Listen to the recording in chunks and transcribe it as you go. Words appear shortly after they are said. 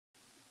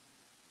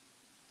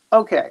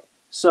Okay,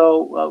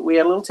 so we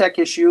had a little tech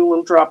issue, a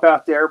little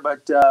dropout there,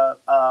 but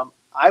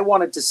I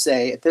wanted to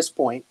say at this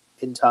point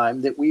in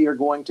time that we are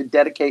going to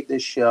dedicate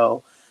this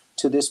show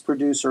to this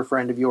producer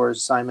friend of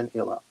yours, Simon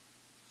Illo.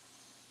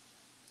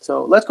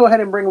 So let's go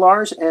ahead and bring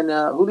Lars and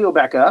Julio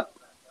back up.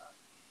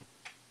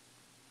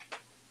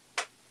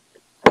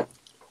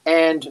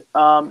 And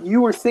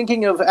you were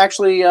thinking of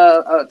actually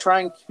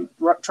trying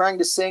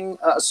to sing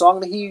a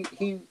song that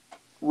he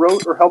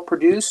wrote or helped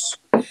produce.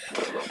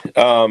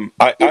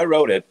 I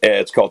wrote it.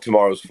 It's called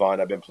 "Tomorrow's Fine."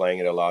 I've been playing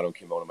it a lot on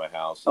Kimono My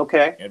House.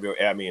 Okay.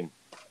 I mean,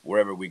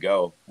 wherever we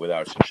go with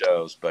our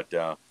shows.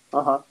 But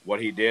what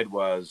he did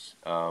was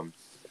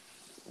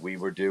we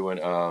were doing.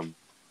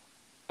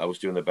 I was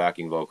doing the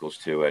backing vocals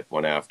to it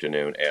one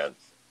afternoon, and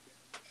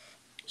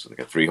it's like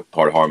a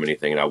 3-part harmony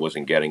thing, and I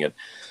wasn't getting it.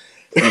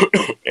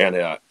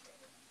 And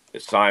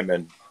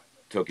Simon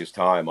took his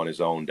time on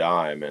his own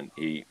dime, and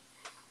he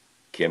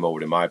came over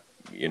to my,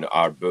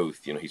 our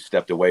booth. He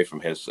stepped away from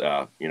his,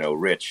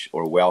 rich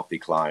or wealthy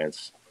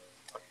clients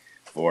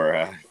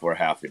for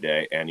half a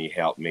day, and he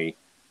helped me.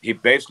 He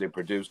basically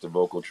produced a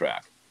vocal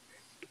track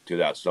to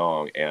that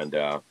song, and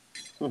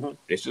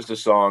it's just a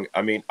song.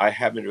 I mean, I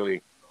haven't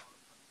really.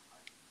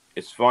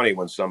 It's funny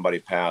when somebody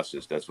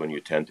passes. That's when you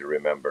tend to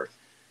remember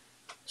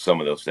some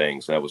of those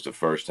things. That was the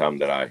first thing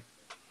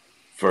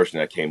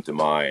that came to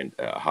mind.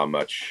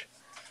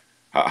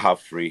 How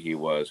free he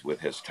was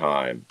with his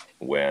time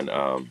when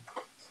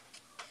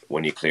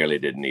he clearly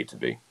didn't need to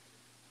be,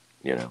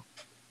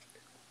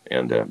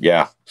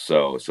 and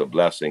so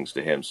blessings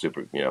to him.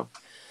 Super,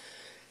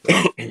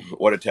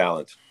 what a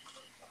talent.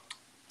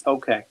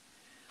 Okay.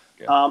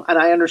 Yeah. And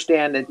I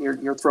understand that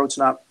your throat's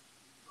not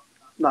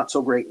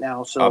so great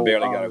now, so I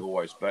barely got a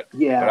voice, but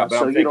yeah, but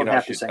so I'm you don't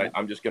have to sing.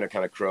 I'm just going to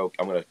kind of croak.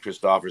 I'm going to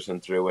Christopherson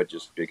through it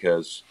just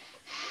because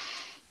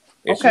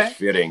it's just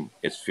fitting.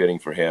 It's fitting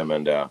for him,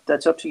 and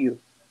that's up to you.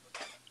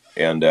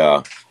 And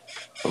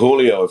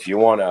Julio, if you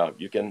wanna,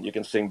 you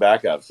can sing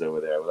backups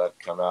over there. Will that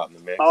come out in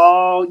the mix?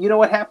 Oh, you know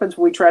what happens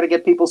when we try to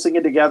get people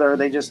singing together?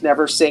 They just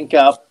never sync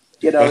up.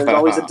 There's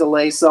always a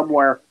delay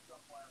somewhere.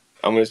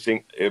 I'm gonna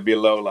sing. It'd be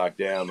low like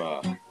damn.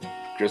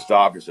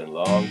 Christopherson,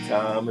 long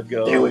time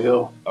ago. There we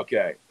go.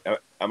 Okay,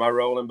 am I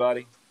rolling,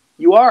 buddy?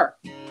 You are.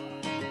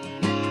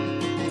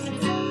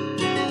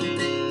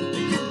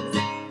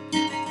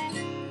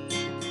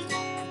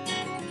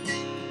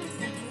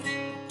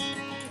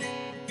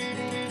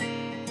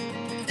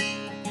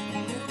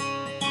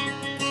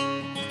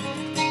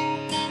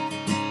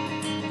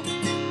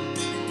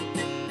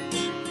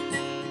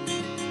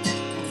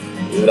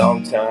 A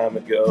long time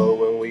ago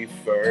when we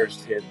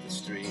first hit the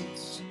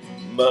streets,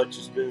 much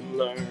has been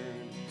learned,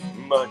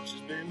 much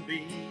has been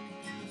beat.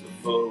 So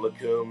full of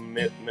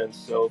commitment,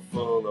 so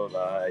full of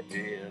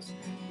ideas,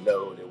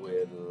 loaded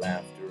with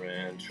laughter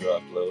and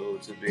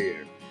truckloads of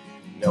beer.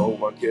 No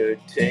one could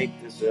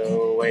take this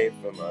away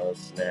from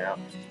us now.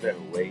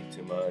 Spent way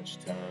too much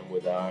time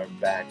with our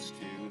backs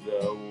to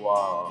the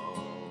wall.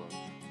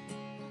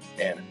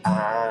 And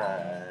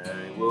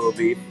I will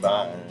be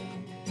fine.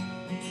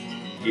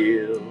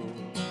 You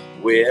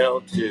will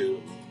too.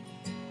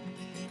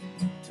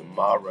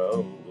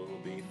 Tomorrow will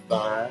be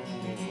fine.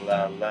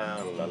 La la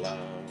la la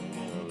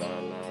la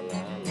la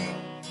la la.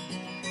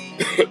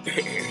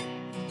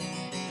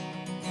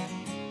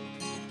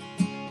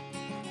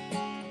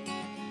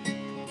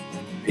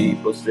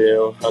 People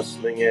still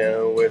hustling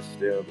and we're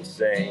still the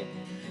same.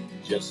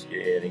 Just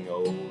getting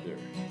older,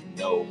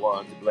 no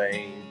one to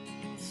blame.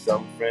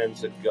 Some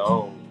friends are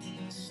gone,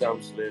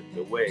 some slipped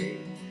away.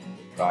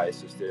 The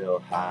price is still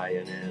high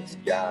and it's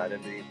gotta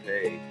be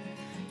paid.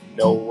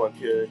 No one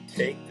could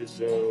take this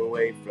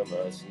away from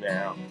us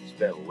now.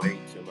 Spent way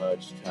too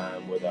much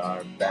time with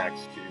our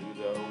backs to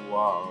the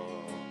wall.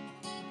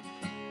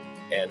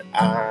 And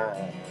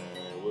I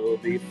will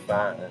be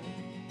fine.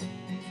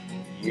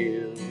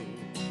 You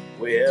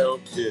will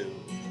too.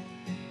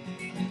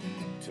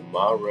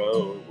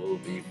 Tomorrow will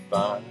be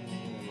fine.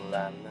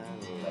 La la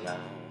la la la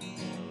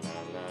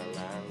la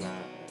la la.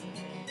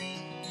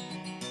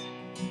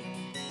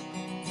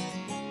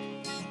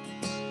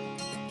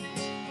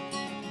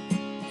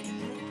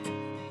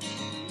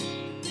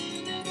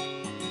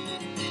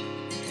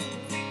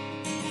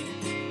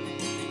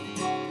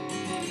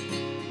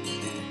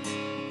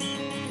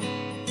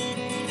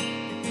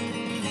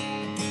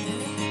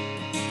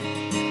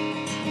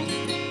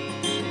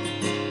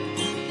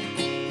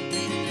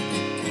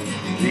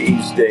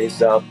 These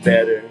days are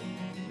better,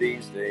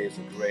 these days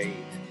are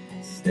great.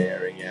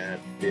 Staring at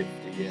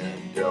 50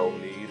 and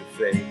don't need a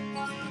fake.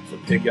 So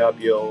pick up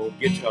your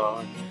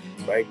guitar,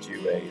 write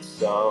you a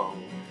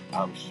song.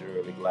 I'm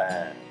surely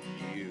glad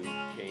you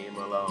came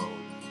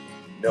along.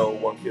 No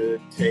one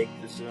could take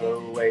this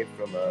away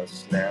from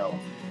us now.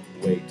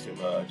 Way too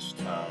much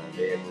time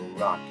in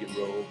rock and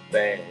roll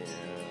bands.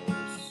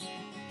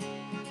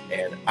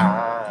 And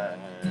I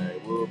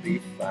will be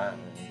fine.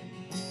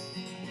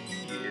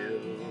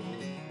 You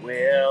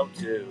will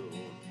too.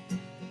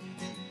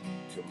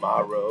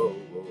 Tomorrow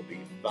will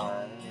be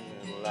fine.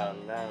 La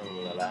la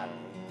la la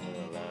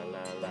la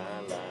la la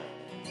la.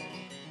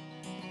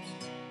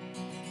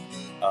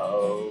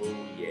 Oh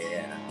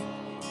yeah.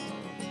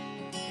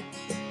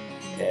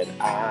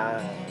 And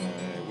I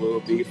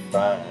will be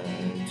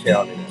fine.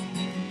 Telling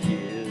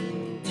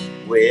you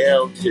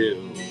will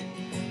too.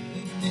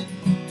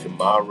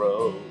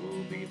 Tomorrow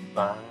will be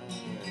fine.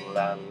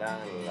 La la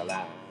la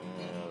la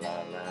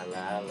la la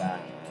la la.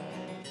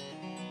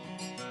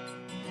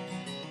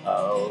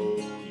 Oh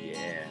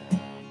yeah.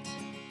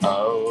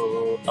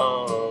 Oh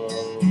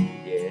oh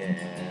yeah.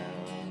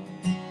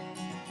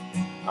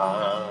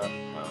 Uh-huh.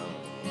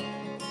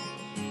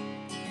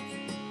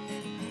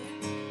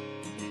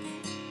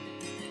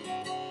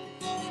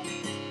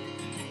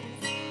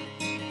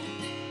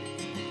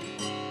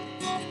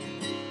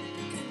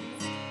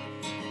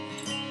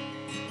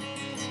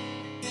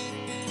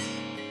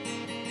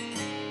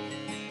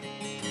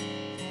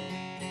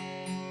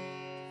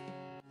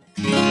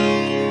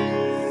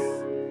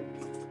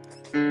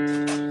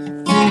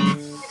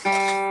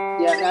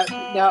 Yeah.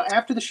 Now,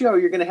 after the show,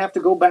 you're going to have to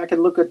go back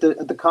and look at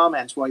the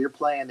comments while you're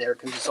playing there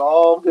because it's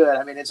all good.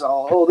 I mean, it's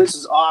all, oh, this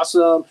is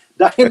awesome.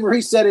 Diane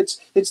Marie said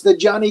it's the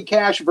Johnny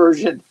Cash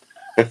version.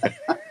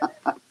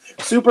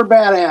 Super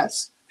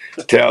badass.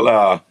 Tell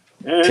Diane,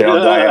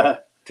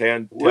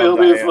 we'll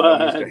Diane, be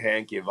fine. Mr.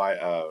 Hanky,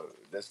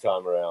 this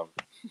time around.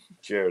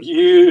 Cheers.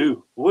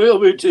 You will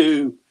be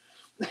too.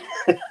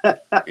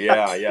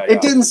 Yeah.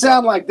 It didn't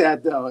sound like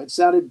that though. It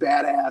sounded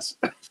badass.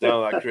 Sounded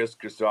like Chris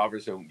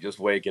Christopherson just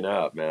waking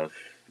up, man.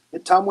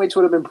 Tom Waits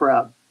would have been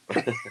proud.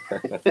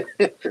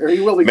 Or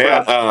he will be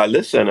proud. Man,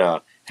 listen,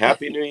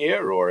 Happy New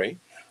Year, Rory.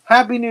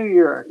 Happy New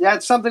Year.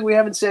 That's something we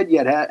haven't said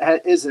yet,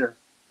 is there?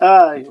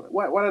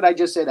 Why did I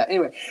just say that?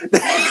 Anyway,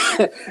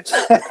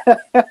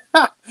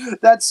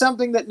 that's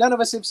something that none of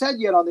us have said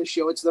yet on this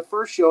show. It's the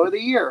first show of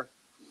the year.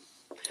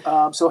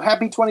 So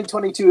happy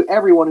 2022,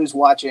 everyone who's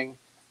watching.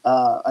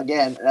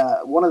 Again,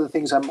 one of the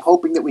things I'm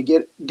hoping that we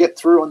get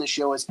through on this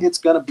show is it's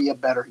going to be a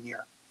better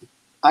year.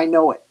 I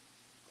know it.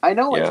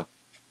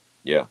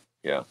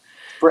 Yeah.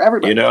 For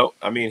everybody. You know,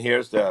 I mean,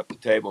 here's the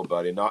table,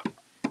 buddy.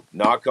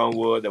 Knock on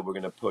wood that we're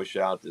going to push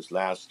out this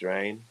last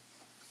strain.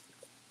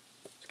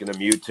 It's going to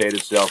mutate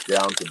itself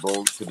down to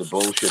the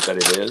bullshit that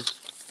it is.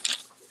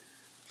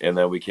 And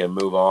then we can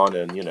move on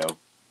and,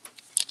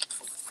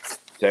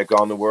 take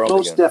on the world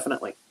Most again.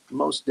 Definitely.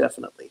 Most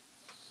definitely.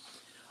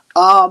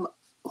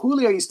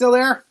 Julio, you still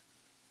there?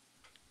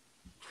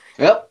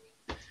 Yep.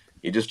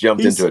 He just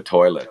jumped into a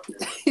toilet.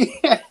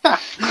 Yeah.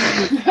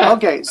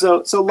 Okay,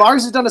 so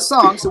Lars has done a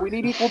song, so we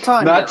need equal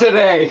time. Not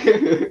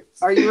today.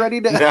 Are you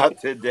ready to? Not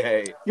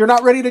today. You're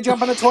not ready to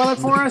jump in the toilet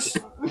for us?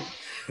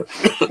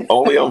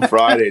 Only on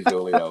Fridays,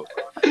 Julio.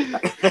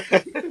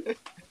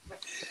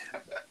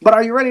 But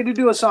are you ready to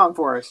do a song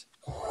for us?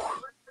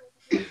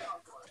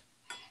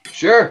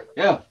 Sure,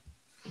 yeah.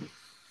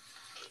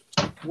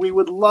 We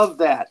would love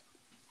that.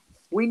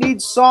 We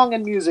need song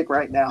and music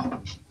right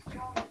now.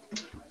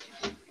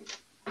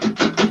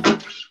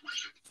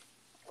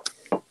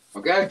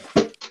 Okay.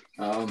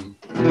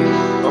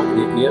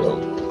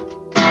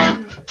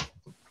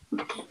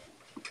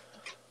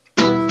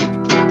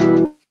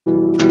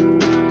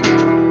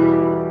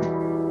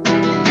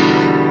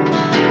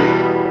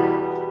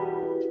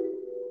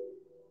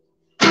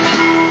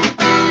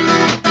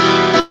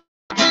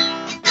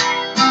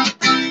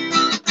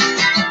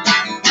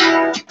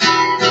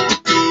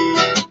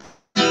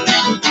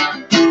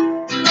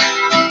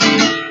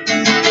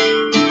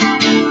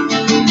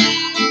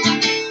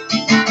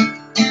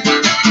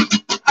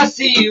 I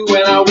see you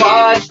when I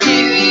watch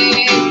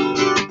TV.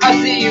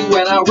 I see you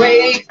when I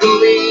rake the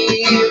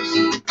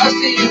leaves. I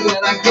see you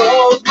when I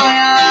close my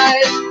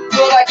eyes.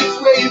 But I can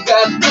swear you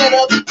got fed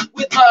up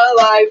with my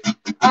life.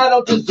 I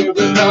don't deserve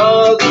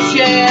another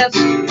chance.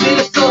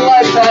 It's a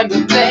lifetime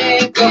to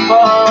think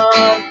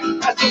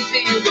upon. I still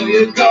see you though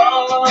you're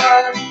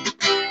gone.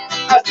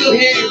 I still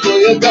hear you though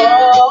you're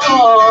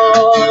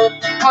gone.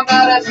 I'm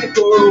not asking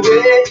for a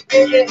wish,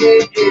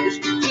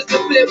 just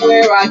a bit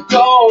where I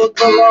don't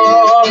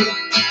belong.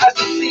 I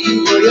still see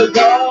you though you're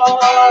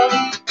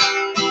gone.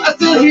 I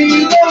still hear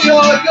you though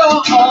you're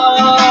gone.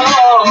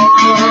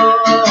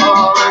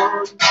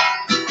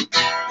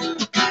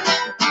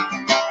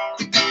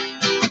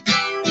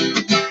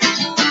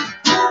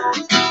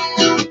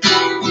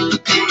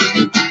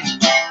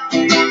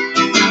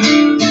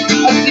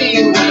 I see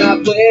you when I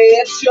play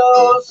at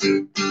shows.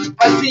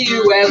 I see you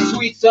when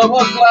sweet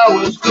summer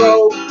flowers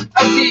grow.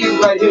 I see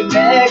you right here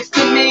next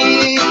to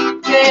me.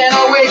 Then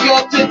I wake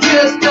up to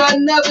just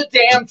another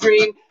damn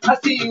dream. I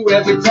see you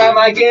every time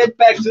I get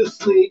back to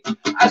sleep.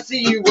 I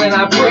see you when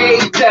I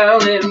break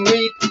down and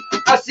weep.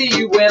 I see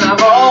you when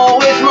I'm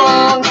always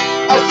wrong.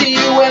 I see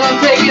you when I'm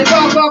taking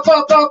far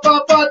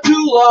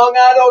too long.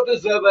 I don't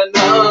deserve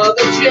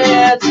another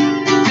chance.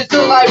 Just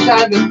a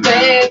lifetime to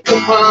think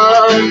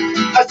upon.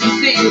 I still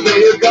see you though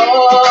you're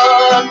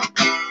gone.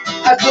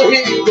 I still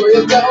hear you though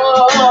you're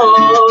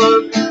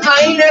gone. I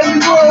ain't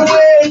asking for a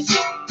wish,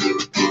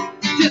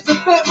 just a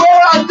bit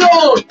where I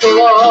don't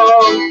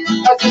belong.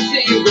 I still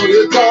see you though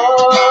you're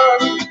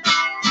gone.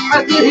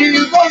 I still hear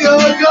you though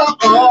you're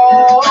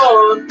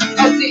gone.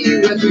 I see you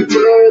as we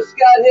first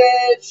got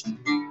hitched.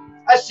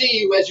 I see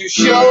you as you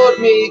showed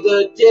me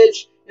the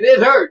ditch, and it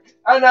hurt.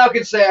 I now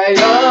can say I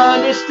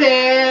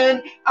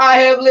understand. I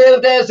have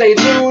lived as a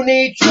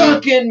loony,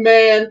 drunken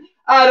man.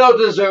 I don't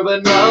deserve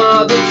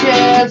another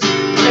chance.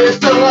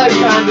 Just a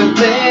lifetime to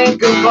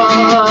think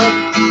upon.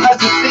 I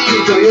still see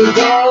you though you're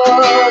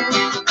gone.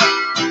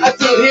 I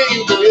still hear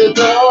you though you're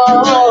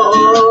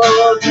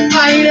gone.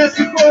 I ain't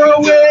asking for a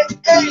wish.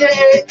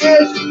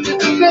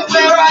 Just a bit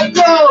where I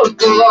don't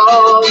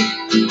belong.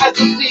 I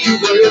still see you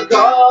though you're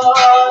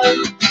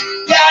gone.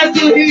 Yeah, I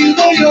still hear you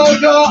though you're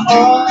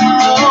gone.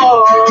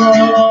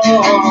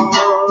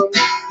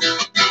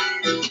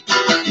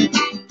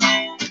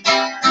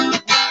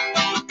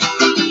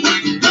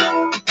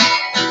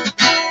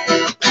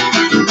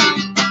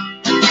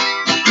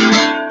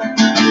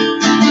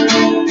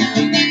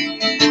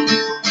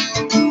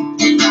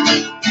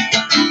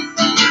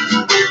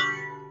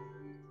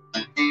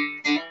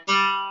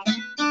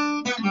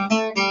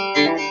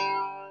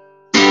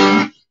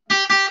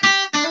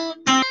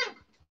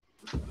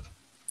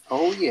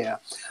 Oh yeah,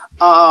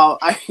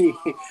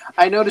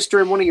 I noticed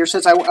during one of your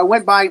sets, I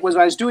went by when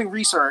I was doing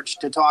research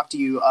to talk to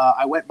you.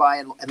 I went by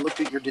and looked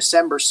at your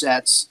December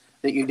sets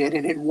that you did,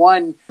 and in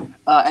one,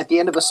 at the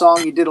end of a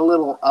song, you did a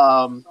little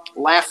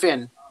laugh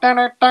in.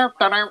 There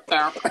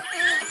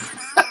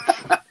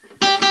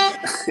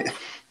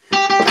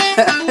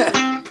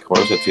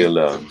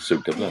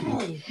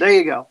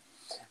you go.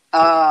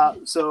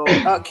 So,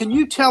 can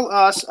you tell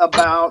us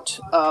about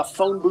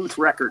Phone Booth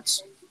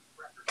Records?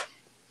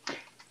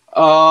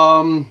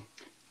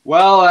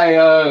 Well,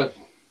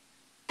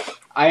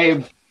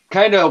 I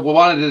kind of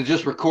wanted to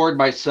just record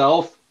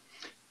myself.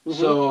 Mm-hmm.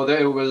 So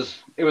it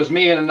was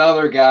me and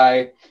another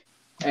guy,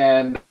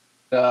 and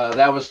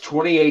that was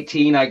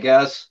 2018, I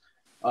guess.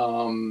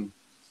 And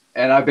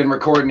I've been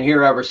recording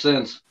here ever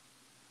since.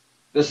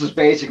 This is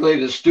basically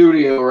the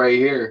studio right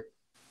here.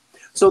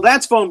 So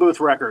that's Phone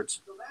Booth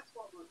Records.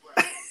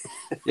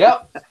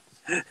 Yep.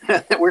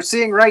 That we're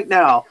seeing right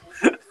now.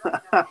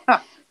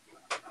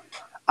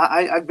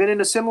 I've been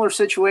in a similar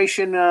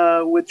situation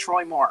with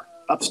Troy Moore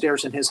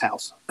upstairs in his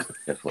house.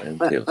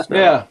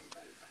 Yeah.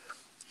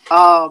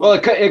 Well,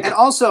 and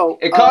also,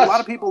 a lot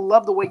of people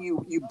love the way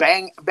you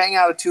bang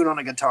out a tune on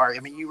a guitar. I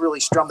mean, you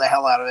really strum the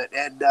hell out of it,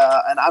 and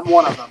I'm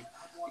one of them.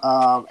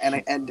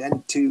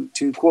 And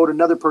to quote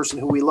another person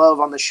who we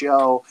love on the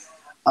show,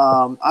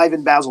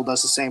 Ivan Basil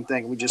does the same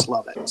thing. We just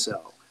love it.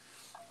 So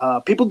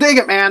people dig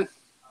it, man.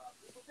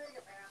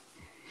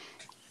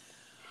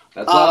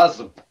 That's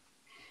awesome.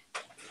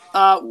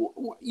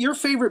 Your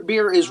favorite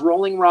beer is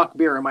Rolling Rock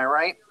beer, am I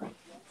right?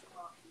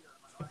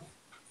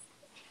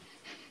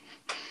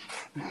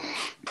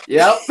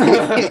 Yep.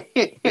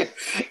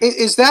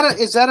 Is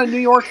that a New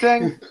York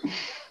thing?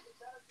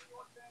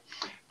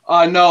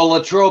 No,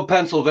 Latrobe,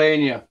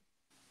 Pennsylvania.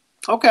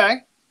 Okay.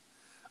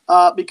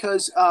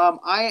 Because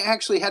I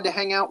actually had to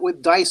hang out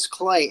with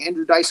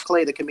Andrew Dice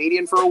Clay, the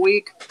comedian, for a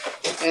week,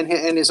 and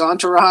his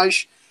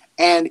entourage.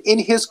 And in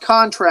his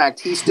contract,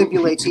 he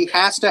stipulates he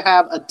has to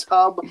have a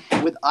tub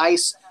with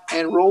ice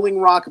and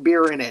Rolling Rock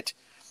beer in it,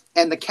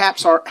 and the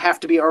caps have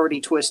to be already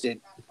twisted,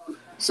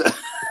 so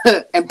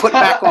and put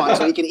back on,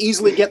 so he can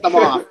easily get them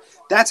off.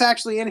 That's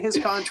actually in his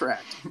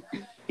contract.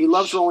 He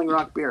loves Rolling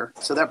Rock beer,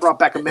 so that brought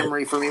back a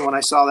memory for me when I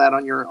saw that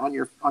on your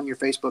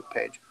Facebook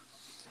page.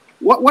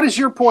 What is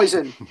your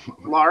poison,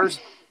 Lars?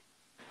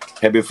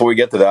 Hey, before we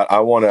get to that,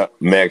 I want to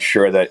make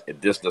sure that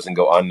this doesn't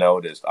go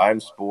unnoticed. I'm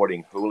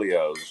sporting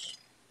Julio's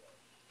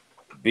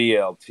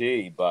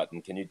BLT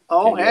button. Can you?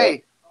 Oh,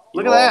 hey,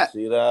 look at that!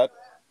 See that?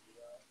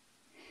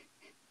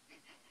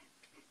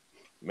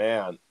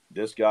 Man,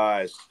 this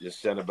guy's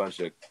just sent a bunch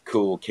of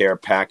cool care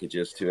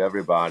packages to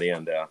everybody,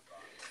 and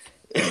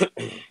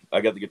I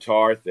got the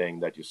guitar thing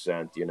that you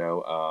sent.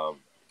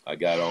 I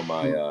got on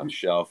my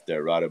shelf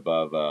there, right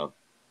above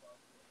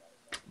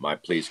my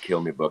 "Please Kill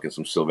Me" book and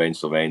some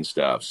Sylvain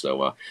stuff.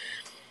 So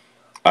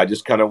I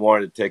just kind of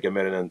wanted to take a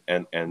minute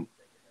and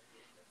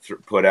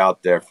put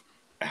out there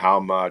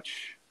how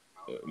much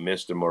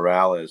Mr.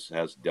 Morales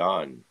has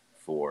done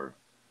for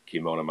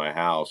Kimono My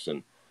House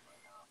and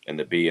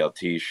the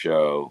BLT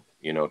show.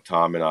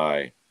 Tom and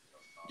I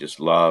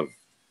just love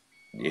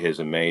his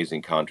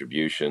amazing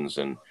contributions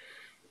and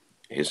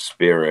his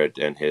spirit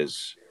and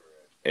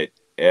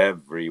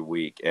every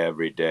week,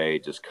 every day,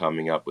 just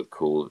coming up with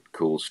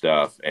cool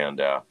stuff.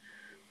 And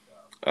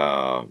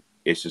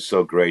it's just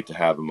so great to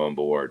have him on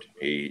board.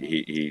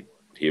 He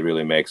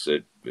really makes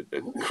a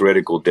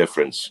critical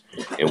difference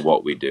in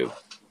what we do.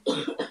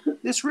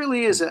 This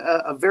really is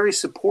a very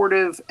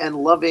supportive and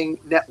loving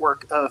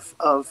network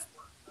of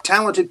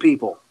talented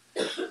people.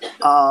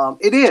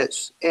 It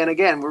is, and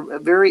again,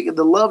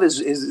 the love is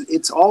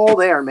it's all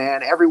there,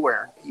 man,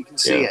 everywhere. You can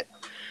see it,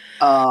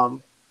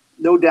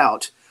 no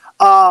doubt.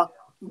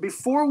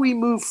 Before we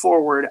move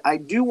forward, I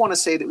do want to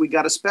say that we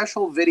got a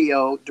special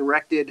video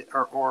directed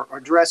or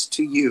addressed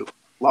to you,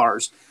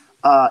 Lars,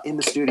 in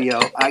the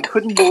studio. I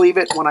couldn't believe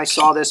it when I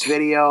saw this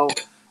video.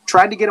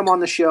 Tried to get him on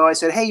the show. I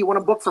said, hey, you want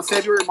to book for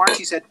February, March?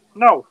 He said,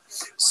 no.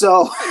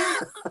 So,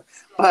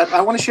 but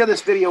I want to share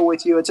this video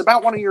with you. It's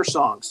about one of your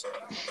songs.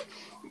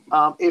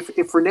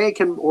 If Renee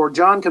can or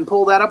John can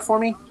pull that up for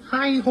me.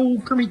 Hi ho,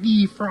 Kermit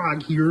the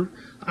Frog here.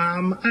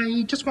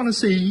 I just want to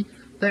say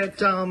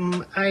that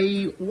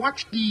I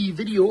watched the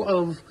video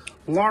of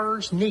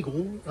Lars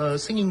Nagel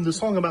singing the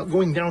song about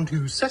going down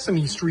to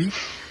Sesame Street,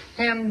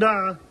 and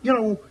you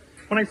know,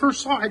 when I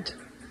first saw it,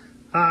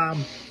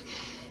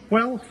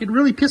 well, it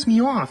really pissed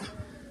me off.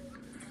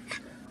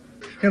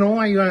 You know,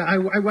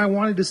 I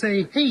wanted to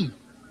say, hey,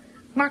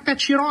 knock that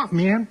shit off,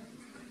 man.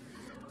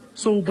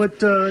 So,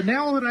 but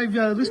now that I've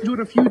listened to it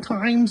a few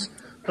times,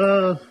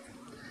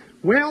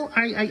 well,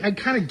 I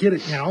kind of get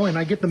it now, and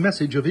I get the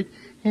message of it,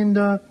 and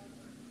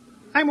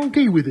I'm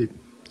okay with it.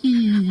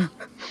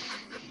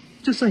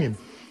 Just saying.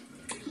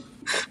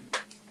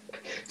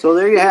 So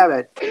there you have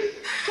it,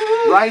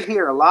 right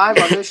here, live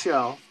on this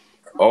show.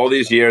 All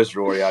these years,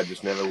 Rory, I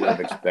just never would have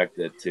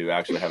expected to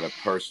actually have a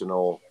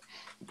personal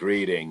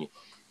greeting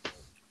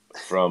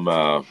from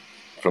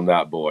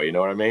that boy. You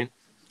know what I mean?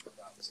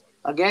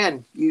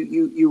 Again,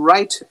 you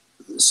write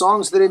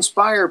songs that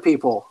inspire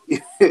people.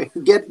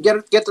 get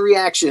the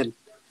reaction.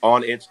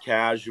 On It's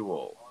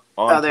Casual.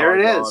 On there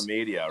it is. On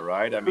media,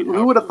 right? I mean,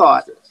 who would have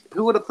thought?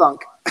 Who would have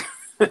thunk?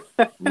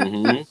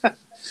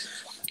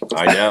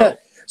 I know.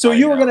 So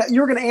you were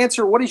gonna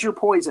answer. What is your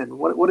poison?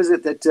 What is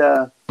it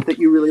that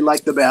you really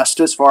like the best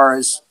as far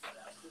as?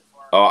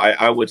 Oh,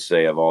 I would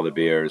say of all the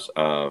beers,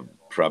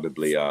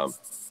 probably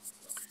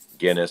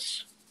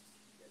Guinness.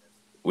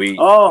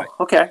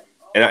 Okay.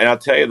 And I'll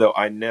tell you though,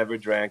 I never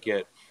drank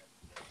it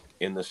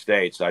in the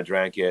States. I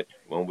drank it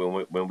when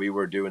we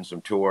were doing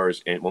some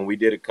tours, and when we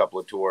did a couple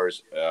of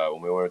tours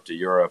when we went to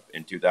Europe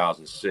in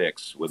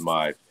 2006 with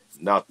my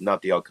not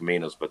the El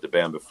Caminos, but the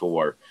band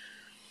before,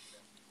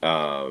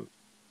 and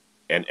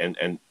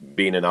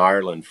being in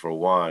Ireland for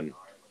one,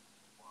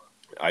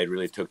 I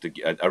really took to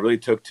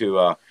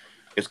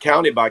it's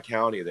county by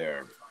county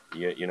there.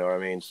 You know what I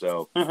mean?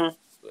 So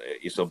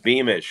so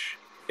Beamish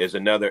is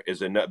another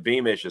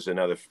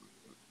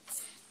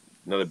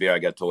beer I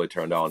got totally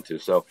turned on to.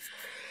 So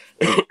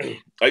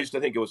I used to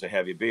think it was a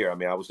heavy beer. I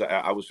mean, I was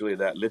really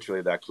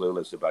literally that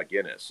clueless about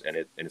Guinness,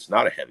 and it's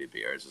not a heavy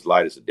beer. It's as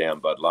light as a damn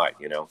Bud Light,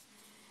 you know.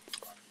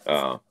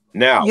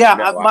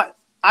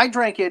 I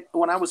drank it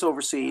when I was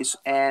overseas,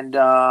 and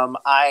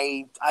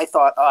I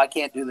thought, I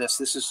can't do this.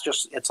 This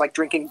is it's like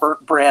drinking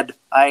burnt bread.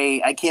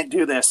 I can't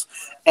do this.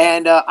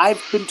 And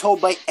I've been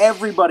told by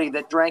everybody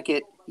that drank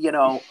it, you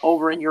know,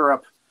 over in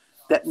Europe,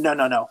 that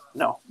no,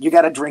 you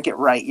got to drink it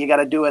right. You got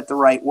to do it the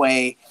right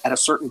way at a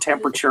certain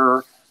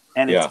temperature,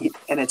 and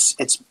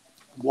it's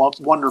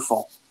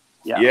wonderful.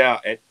 Yeah,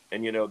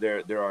 and you know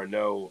there are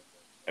no,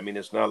 I mean,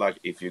 it's not like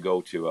if you go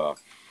to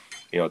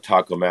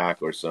Taco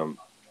Mac or some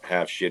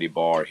half shitty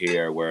bar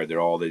here where there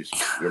are all these,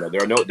 you know,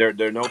 there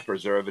are no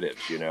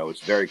preservatives. You know,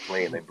 it's very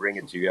clean. They bring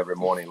it to you every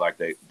morning like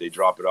they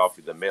drop it off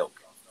with the milk,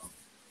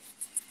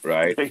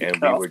 right? And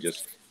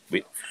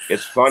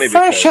it's funny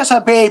fresh as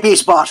a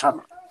baby's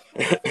bottom.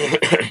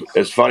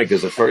 It's funny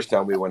because the first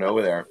time we went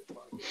over there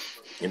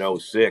in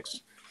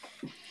 2006,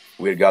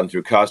 we had gotten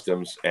through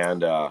customs,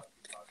 and our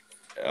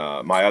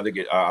other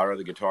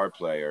guitar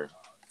player,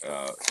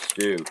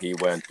 Stu, he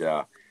went.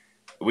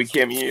 We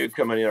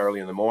come in early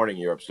in the morning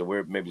in Europe, so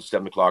we're maybe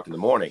 7 o'clock in the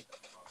morning.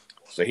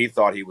 So he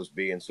thought he was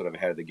being sort of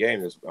ahead of the game.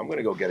 He goes, I'm going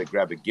to go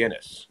grab a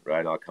Guinness,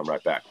 right? I'll come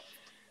right back.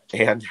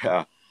 And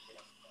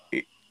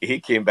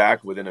he came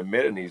back within a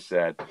minute, and he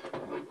said,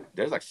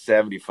 "There's like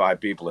 75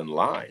 people in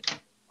line."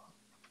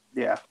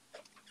 Yeah.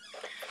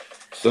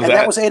 So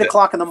that was 8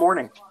 o'clock in the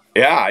morning.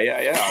 Yeah. I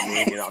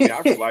mean,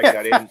 I was like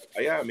that in.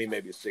 Yeah, I mean,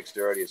 maybe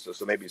 6:30, so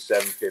maybe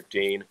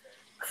 7:15.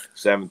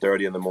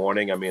 7:30 in the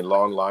morning. I mean,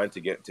 long line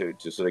to get to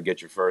sort of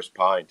get your first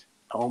pint.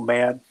 Oh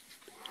man!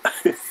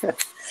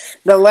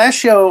 The last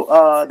show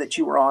that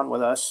you were on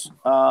with us,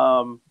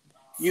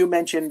 you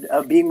mentioned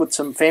being with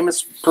some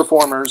famous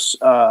performers.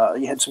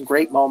 You had some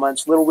great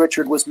moments. Little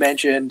Richard was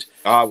mentioned.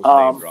 I was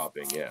name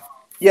dropping. Yeah.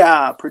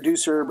 Yeah,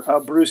 producer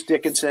Bruce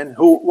Dickinson,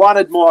 who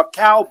wanted more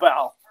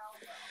cowbell.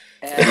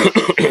 And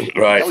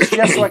right. It was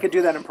just so I could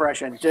do that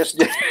impression.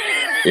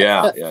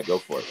 Yeah, go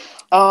for it.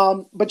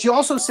 But you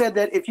also said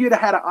that if you'd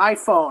had an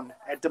iPhone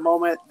at the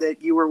moment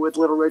that you were with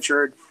Little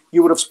Richard,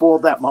 you would have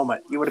spoiled that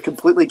moment. You would have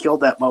completely killed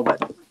that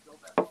moment.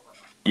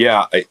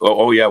 Yeah.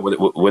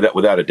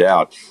 Without a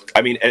doubt.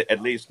 I mean,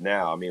 at least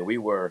now. I mean, we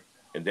were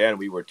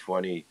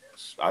 20.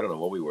 I don't know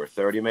what we were,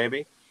 30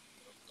 maybe.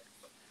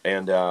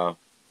 And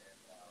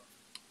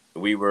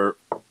we were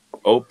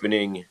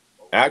opening.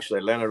 Actually,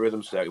 Atlanta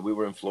Rhythm Section. We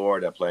were in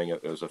Florida playing.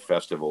 It was a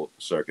festival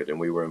circuit, and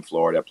we were in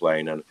Florida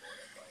playing. And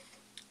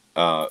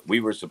we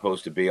were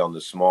supposed to be on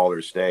the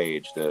smaller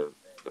stage, the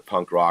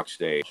punk rock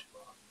stage.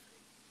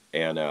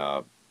 And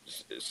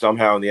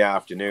somehow in the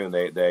afternoon,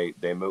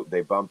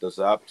 they bumped us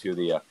up to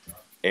the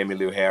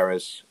Emmylou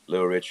Harris,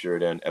 Little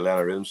Richard, and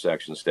Atlanta Rhythm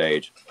Section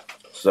stage.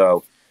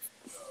 So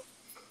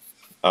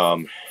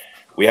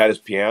we had his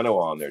piano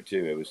on there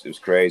too. It was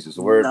crazy.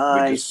 So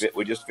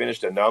we just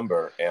finished a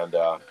number, and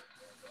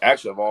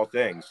actually, of all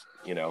things,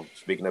 you know,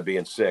 speaking of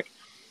being sick,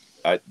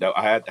 I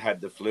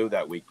had the flu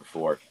that week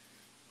before,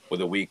 or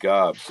the week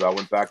of, so I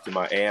went back to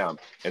my amp.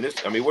 And this,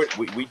 I mean,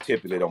 we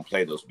typically don't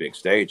play those big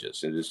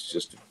stages. It is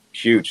just a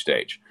huge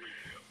stage.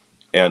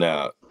 And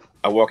I'm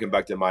walking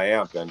back to my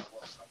amp, and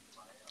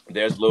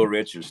there's Lil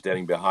Richard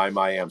standing behind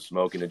my amp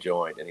smoking a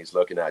joint, and he's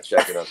looking at,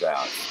 checking us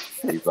out.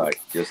 He's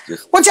like, just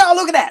what y'all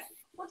looking at?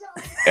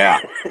 Yeah.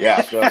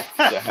 So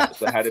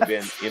had it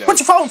been, you know, put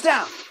your phones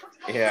down.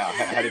 Yeah,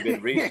 had it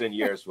been recent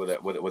years with an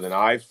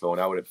iPhone,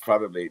 I would have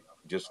probably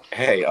just,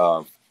 hey.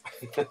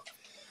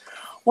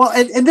 Well,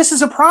 and this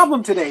is a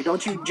problem today.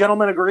 Don't you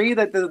gentlemen agree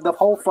that the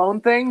whole phone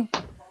thing?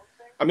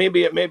 I mean,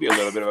 maybe a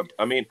little bit of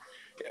I mean,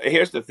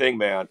 here's the thing,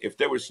 man. If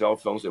there were cell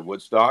phones at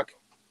Woodstock,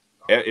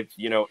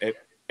 if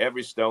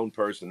every Stone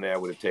person there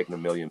would have taken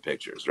 1 million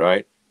pictures,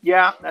 right?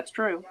 Yeah, that's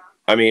true.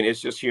 I mean,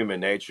 it's just human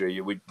nature.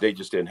 They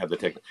just didn't have the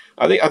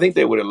technology. I think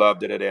they would have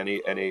loved it at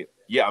any.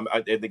 Yeah,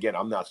 and again,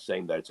 I'm not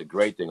saying that it's a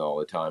great thing all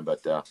the time,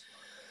 but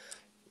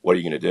what are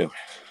you going to do?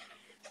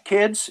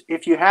 Kids,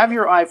 if you have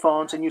your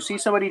iPhones and you see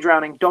somebody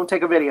drowning, don't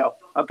take a video,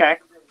 okay?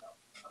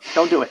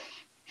 Don't do it.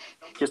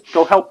 Just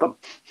go help them.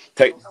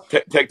 Take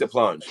the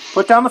plunge.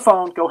 Put down the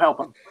phone, go help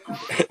them.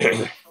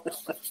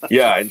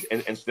 Yeah,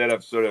 and instead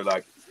of sort of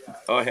like,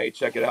 oh, hey,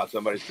 check it out,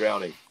 somebody's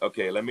drowning.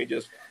 Okay, let me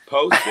just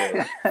post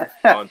this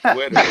on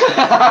Twitter.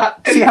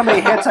 See how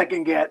many hits I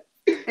can get.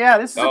 Yeah,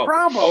 this is a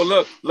problem.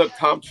 Oh, look,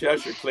 Tom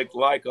Cheshire clicked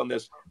like on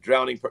this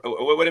drowning.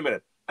 Wait a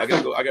minute. I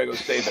gotta go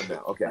save him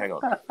now. Okay, hang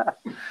on.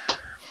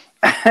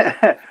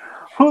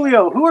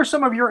 Julio, who are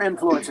some of your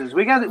influences?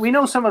 We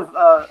know some of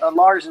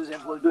Lars's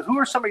influences, but who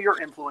are some of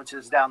your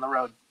influences down the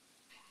road?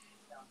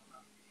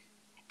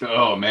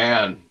 Oh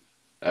man,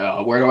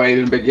 where do I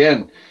even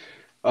begin?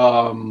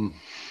 Probably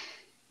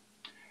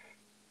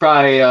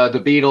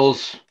the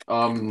Beatles,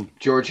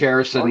 George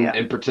Harrison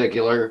in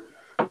particular.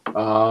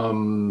 A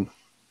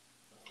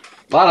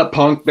lot of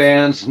punk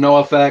bands,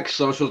 NoFX,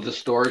 Social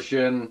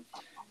Distortion,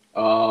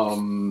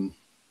 New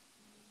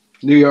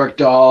York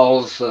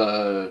Dolls,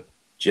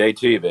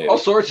 JT, baby. All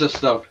sorts of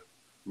stuff.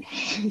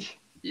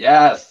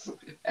 Yes,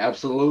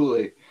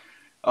 absolutely.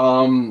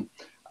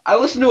 I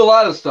listen to a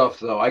lot of stuff,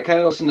 though. I kind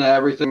of listen to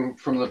everything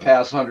from the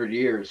past 100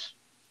 years.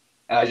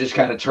 And I just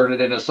kind of turn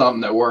it into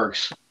something that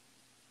works.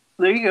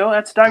 There you go.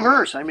 That's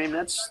diverse. I mean,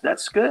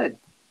 that's good.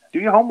 Do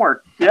your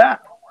homework. Yeah.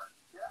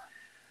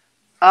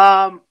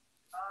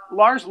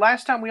 Lars,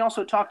 last time we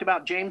also talked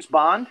about James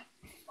Bond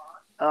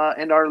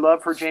and our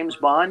love for James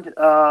Bond.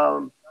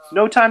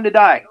 No Time to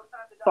Die.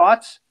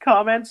 Thoughts,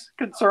 comments,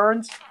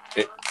 concerns?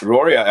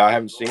 Rory, I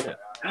haven't seen it.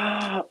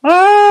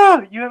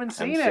 You haven't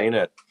seen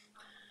it.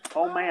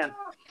 Oh, man.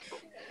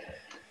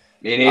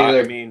 Me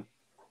neither. I mean,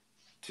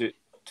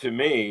 to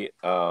me,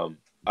 I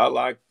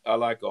like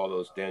all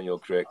those Daniel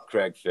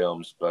Craig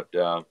films, but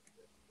the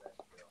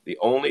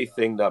only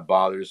thing that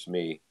bothers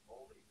me,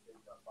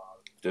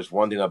 there's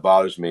one thing that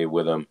bothers me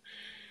with him,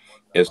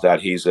 is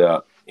that he's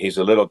a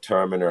little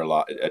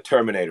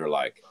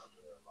Terminator-like.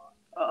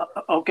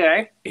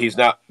 Okay. He's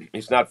not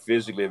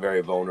physically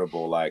very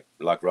vulnerable like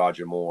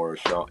Roger Moore or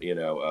Sean,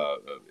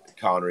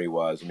 Connery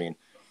was. I mean,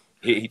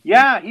 he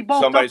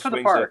bulked up for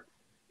the part.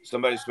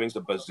 Somebody swings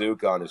a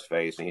bazooka on his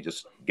face and he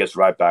just gets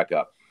right back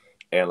up,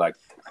 and and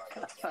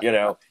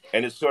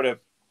it's sort of,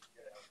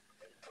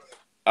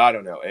 I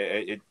don't know,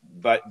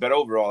 but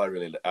overall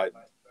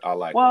I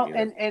like. Well,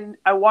 him, and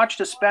I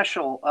watched a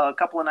special a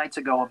couple of nights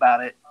ago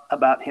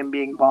about him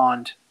being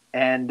Bond.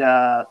 And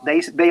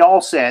they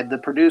all said, the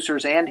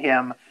producers and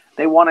him,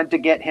 they wanted to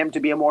get him to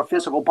be a more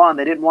physical Bond.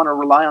 They didn't want to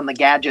rely on the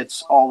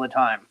gadgets all the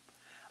time.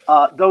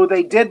 Though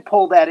they did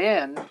pull that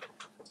in.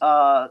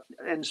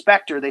 In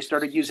Spectre, they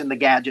started using the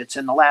gadgets.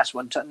 In the last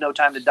one, No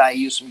Time to Die,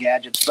 used some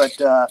gadgets.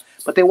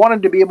 But they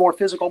wanted to be a more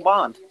physical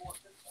Bond.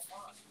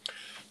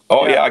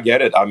 Oh, yeah, I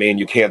get it. I mean,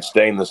 you can't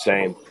stay in the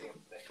same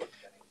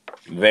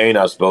vein,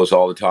 I suppose,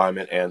 all the time.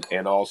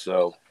 And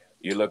also,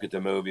 you look at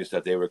the movies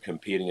that they were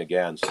competing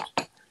against.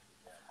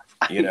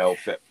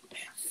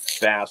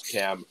 Fast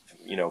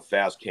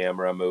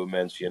camera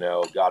movements,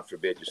 God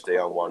forbid you stay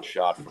on one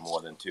shot for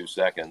more than 2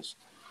 seconds.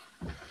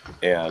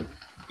 And,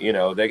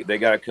 they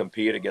got to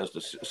compete against the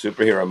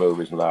superhero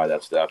movies and all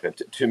that stuff. And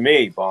to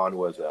me, Bond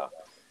was it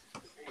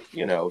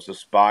was a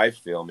spy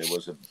film. It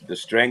was the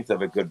strength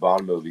of a good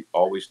Bond movie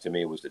always to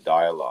me was the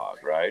dialogue,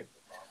 right?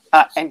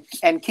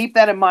 And keep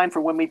that in mind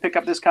for when we pick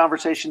up this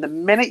conversation. The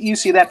minute you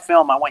see that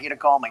film, I want you to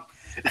call me.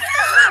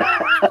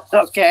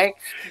 Okay?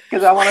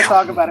 Because I want to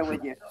talk about it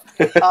with you.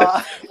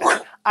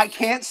 I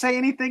can't say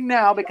anything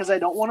now because I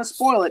don't want to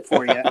spoil it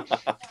for you.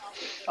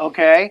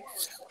 Okay?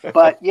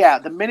 But yeah,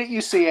 the minute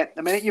you see it,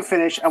 the minute you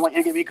finish, I want you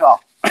to give me a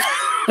call.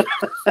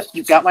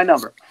 You've got my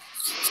number.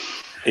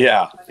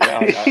 Yeah.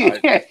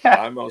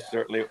 I most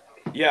certainly.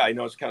 Yeah,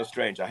 it's kind of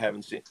strange. I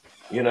haven't seen.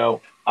 I don't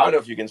know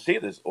if you can see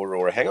this,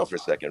 or hang on for a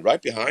second.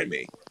 Right behind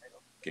me,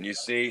 can you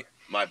see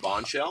my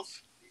Bond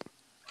shelf?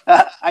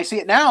 I see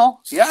it now.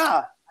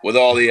 Yeah. With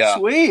all the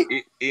sweet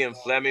Ian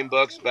Fleming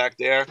books back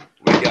there,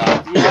 we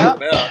got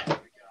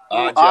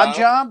Odd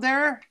Job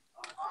there.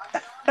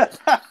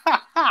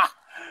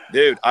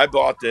 Dude, I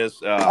bought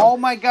this. Oh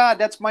my God,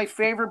 that's my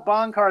favorite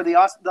Bond car, the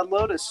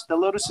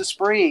Lotus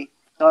Esprit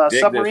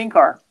submarine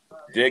car.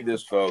 Dig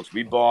this, folks.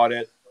 We bought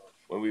it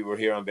when we were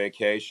here on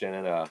vacation,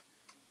 and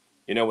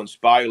you know, when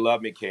Spy Who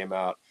Loved Me came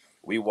out,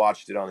 we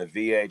watched it on a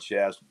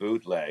VHS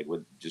bootleg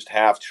with just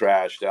half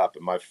trashed up,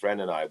 and my friend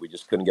and I, we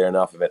just couldn't get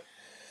enough of it.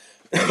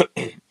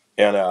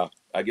 And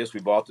I guess we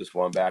bought this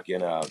one back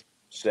in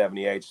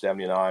 78,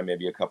 79,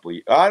 maybe a couple of,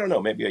 I don't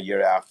know, maybe a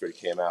year after it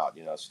came out.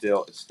 You know,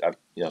 still,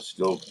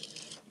 still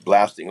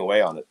blasting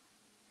away on it.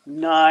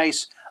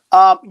 Nice.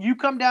 You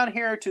come down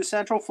here to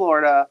Central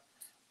Florida,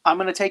 I'm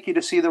going to take you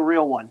to see the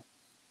real one.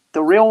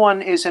 The real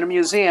one is in a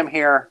museum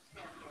here.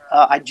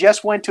 I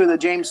just went to the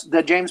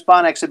James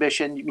Bond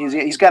exhibition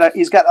museum. He's got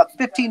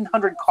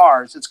 1,500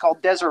 cars. It's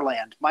called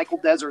Desertland. Michael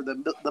Desert,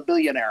 the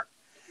billionaire.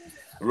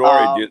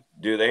 Rory,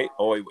 do they?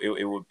 Oh,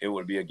 it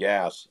would be a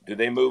gas. Do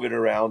they move it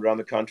around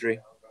the country?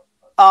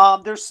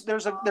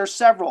 There's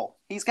several.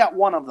 He's got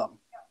one of them.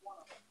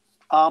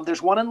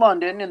 There's one in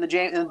London in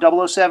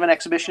the 007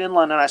 exhibition in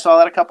London. I saw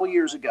that a couple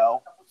years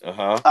ago.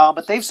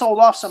 But they've sold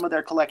off some of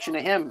their collection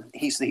to him.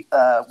 He's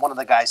one of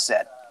the guys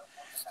said.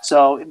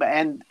 So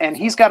and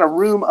he's got a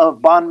room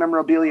of Bond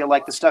memorabilia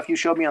like the stuff you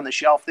showed me on the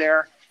shelf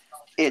there.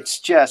 It's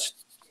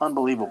just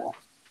unbelievable.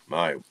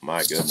 My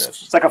goodness.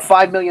 It's like a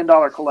 $5 million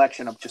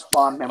collection of just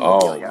Bond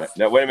memorabilia. Oh,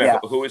 now wait a minute.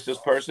 Yeah. Who is this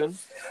person?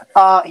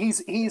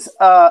 He's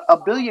a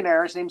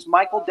billionaire. His name's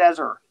Michael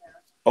Desert.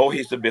 Oh,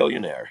 he's a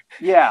billionaire.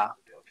 Yeah.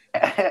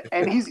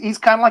 And he's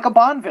kind of like a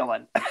Bond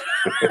villain.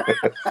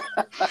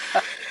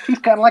 He's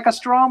kind of like a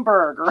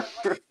Stromberg,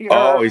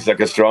 he's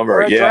like a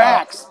Stromberg, yeah.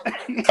 Drax.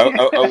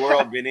 a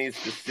world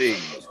beneath the sea,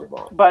 Mr.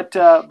 Bond.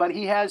 But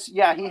he has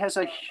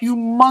a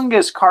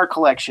humongous car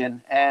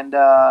collection, and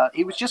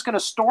he was just going to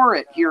store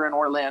it here in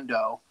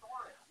Orlando,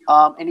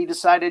 and he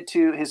decided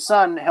his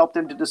son helped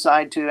him to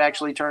decide to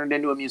actually turn it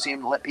into a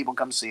museum and let people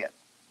come see it.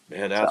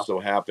 Man, that's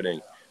so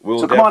happening.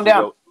 So come on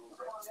down.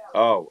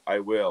 Oh, I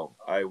will.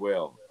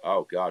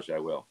 Oh gosh, I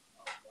will.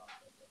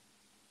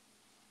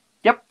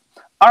 Yep.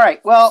 All right.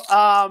 Well,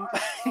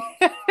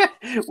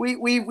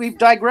 we've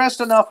digressed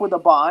enough with the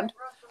Bond.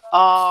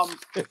 Might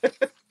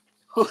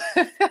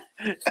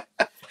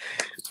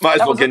as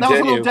well continue. That was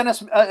a little Dennis,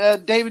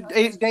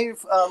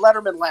 Dave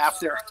Letterman laugh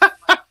there.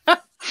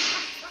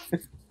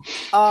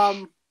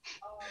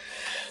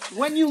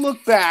 When you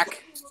look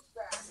back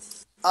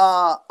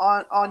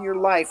on your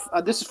life,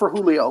 this is for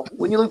Julio.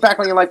 When you look back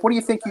on your life, what do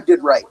you think you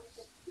did right?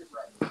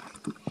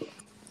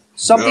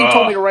 Something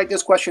told me to write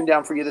this question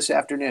down for you this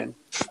afternoon.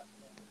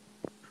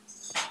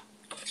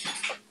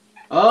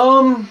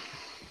 Man,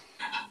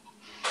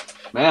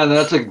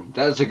 that's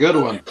a good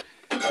one.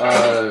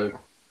 I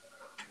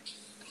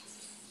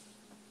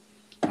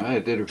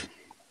did.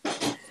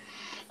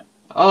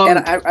 And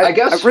I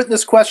guess I've written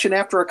this question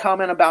after a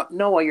comment about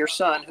Noah, your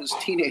son, who's a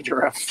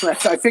teenager. I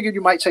figured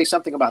you might say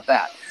something about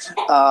that.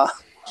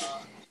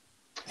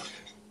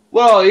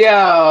 Well,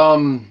 yeah.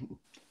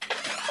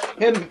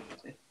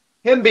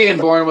 Him being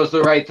born was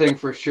the right thing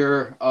for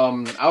sure.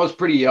 I was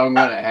pretty young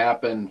when it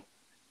happened.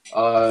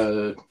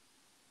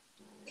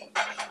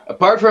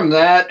 Apart from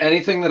that,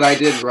 anything that I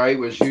did right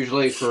was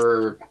usually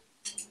for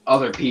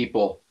other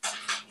people,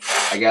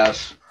 I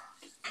guess.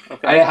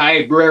 Okay.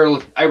 I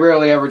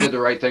rarely ever did the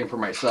right thing for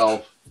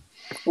myself.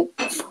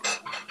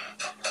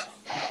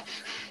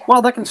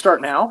 Well, that can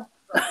start now.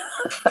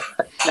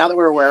 Now that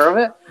we're aware of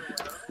it.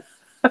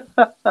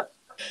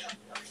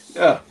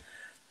 Yeah.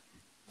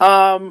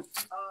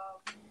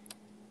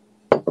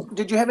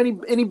 Did you have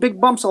any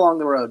big bumps along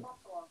the road?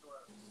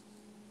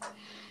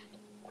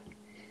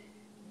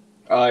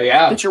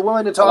 Yeah. That you're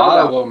willing to talk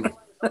about? A lot of them.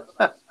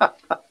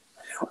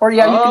 Or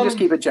you can just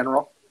keep it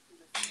general.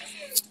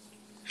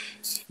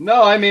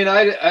 No, I mean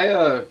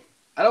I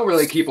don't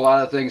really keep a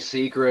lot of things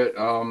secret.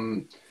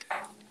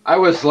 I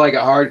was like a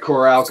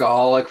hardcore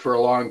alcoholic for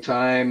a long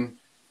time.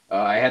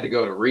 I had to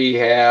go to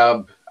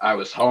rehab. I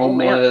was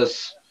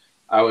homeless.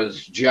 I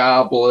was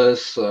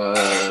jobless.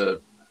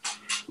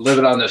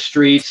 Living on the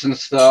streets and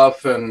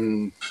stuff,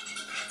 and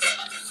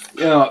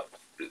you know,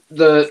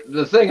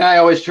 the thing I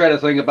always try to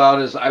think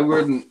about is I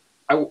wouldn't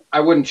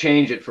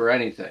change it for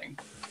anything.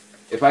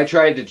 If I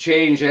tried to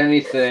change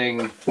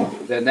anything,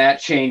 then that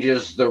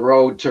changes the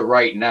road to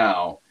right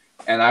now,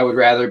 and I would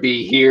rather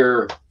be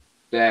here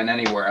than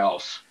anywhere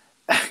else.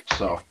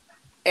 So,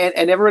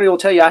 and everybody will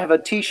tell you I have a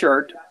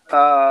T-shirt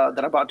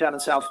that I bought down in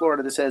South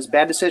Florida that says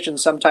 "Bad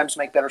decisions sometimes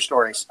make better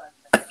stories."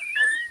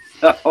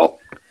 So.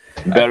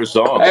 Better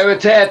song. I have a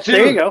tattoo.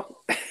 There you go.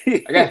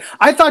 Okay.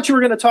 I thought you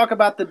were going to talk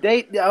about the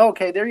date.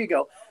 Okay, there you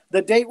go.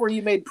 The date where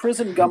you made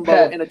prison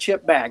gumbo in a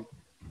chip bag.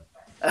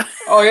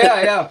 Oh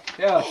yeah.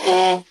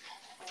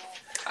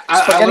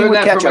 I learned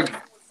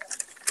that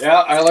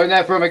I learned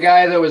that from a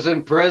guy that was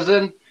in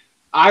prison.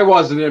 I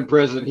wasn't in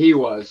prison; he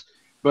was.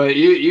 But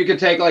you could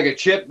take like a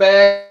chip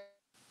bag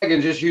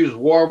and just use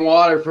warm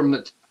water from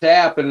the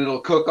tap, and it'll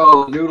cook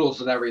all the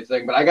noodles and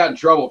everything. But I got in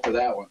trouble for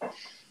that one.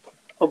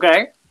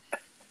 Okay.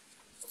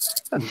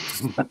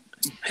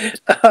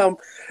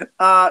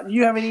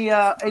 You have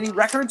any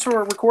records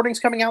or recordings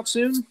coming out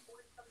soon?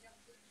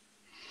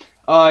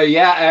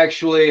 Yeah,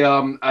 actually,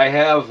 I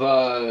have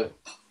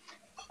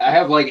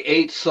like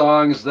 8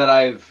 songs that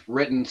I've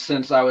written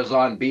since I was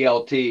on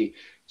BLT.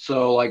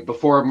 So like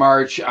before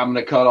March, I'm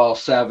gonna cut all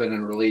 7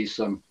 and release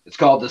them. It's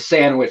called the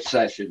Sandwich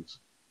Sessions.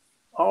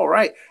 All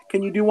right.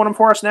 Can you do one of them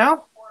for us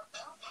now?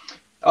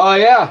 Oh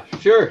yeah,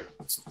 sure.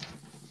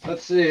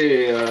 Let's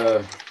see.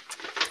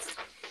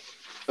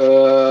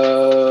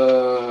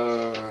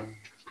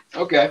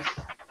 Okay,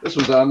 this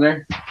was on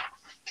there.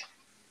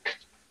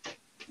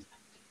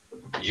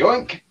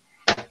 Yoink.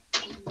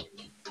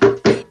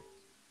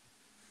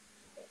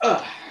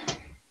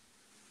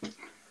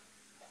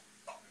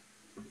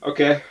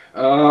 Okay.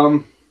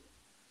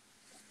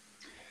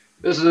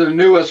 This is the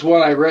newest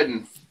one I've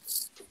written.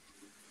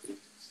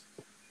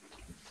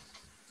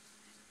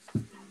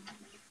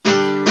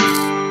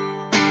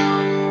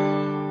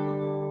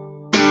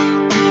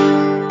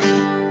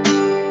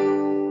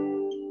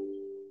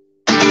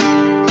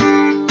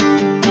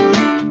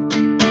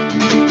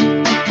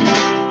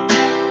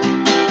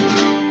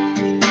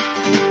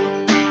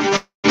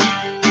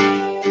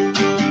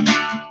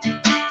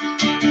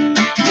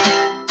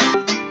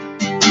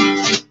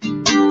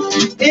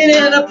 In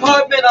an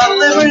apartment on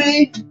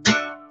Liberty,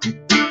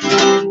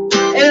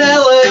 in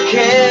LA,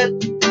 kid,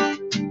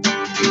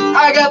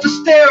 I got the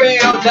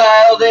stereo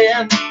dialed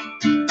in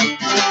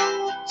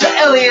to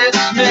Elliott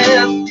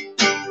Smith.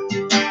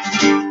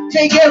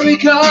 Take every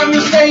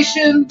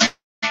conversation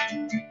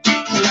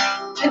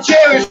and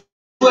cherish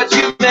what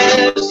you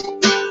missed.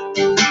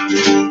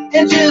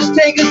 And just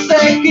take a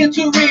second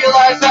to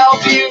realize how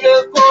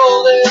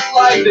beautiful this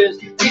life is.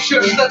 Be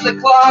sure to set the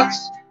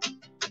clocks.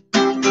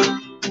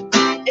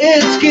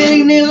 It's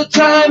getting near the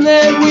time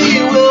that we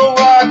will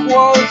rock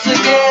once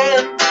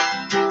again.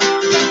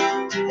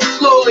 And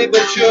slowly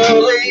but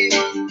surely,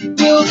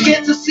 we'll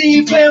get to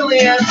see family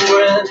and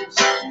friends.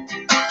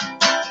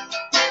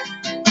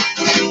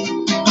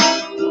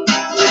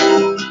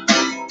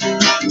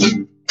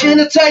 In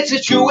a tight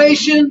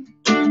situation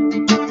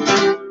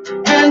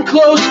and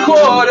close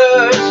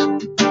quarters,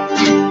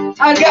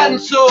 I've gotten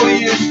so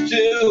used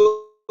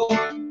to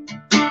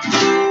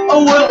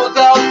a world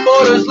without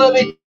borders. Let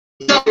me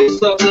tell you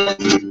something.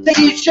 Take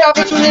each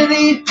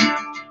opportunity,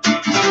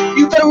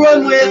 you better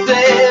run with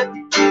it.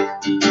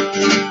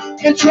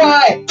 And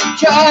try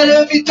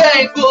to be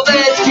thankful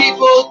that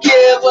people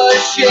give a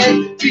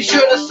shit. Be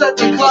sure to set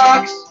the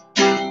clocks.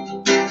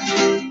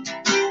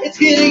 It's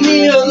getting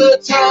near the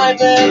time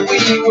that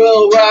we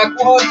will rock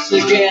once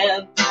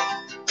again.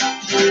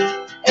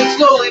 And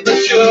slowly but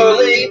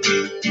surely,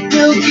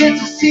 we'll get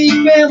to see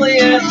family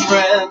and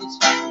friends.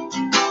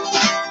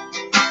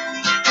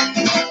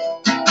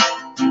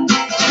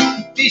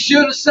 Be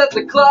sure to set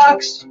the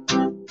clocks.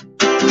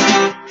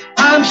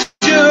 I'm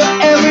sure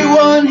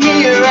everyone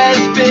here has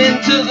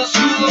been to the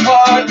school of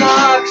hard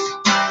knocks.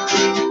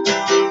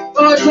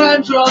 Hard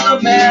times are on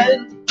the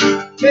mend.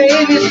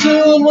 Maybe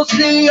soon we'll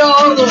see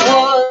all the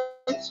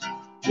ones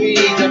we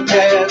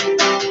depend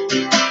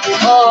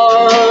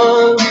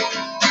on.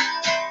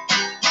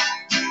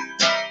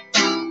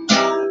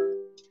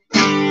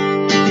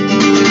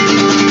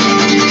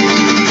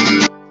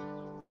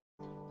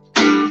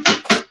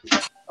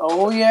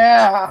 Oh,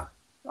 yeah.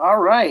 All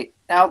right.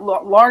 Now,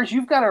 Lars,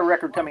 you've got a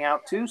record coming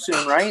out too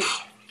soon, right?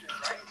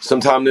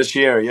 Sometime this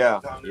year, yeah.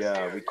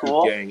 We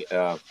keep getting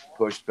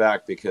pushed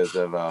back because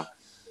of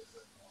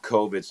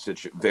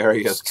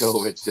various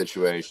COVID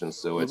situations.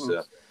 So it's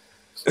a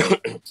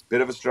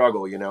bit of a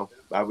struggle, you know.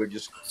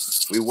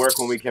 We work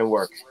when we can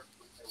work,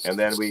 and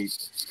then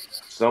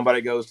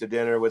somebody goes to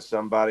dinner with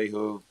somebody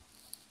who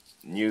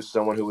knew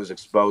someone who was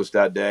exposed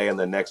that day, and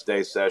the next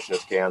day's session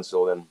is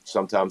canceled. And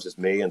sometimes it's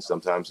me, and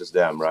sometimes it's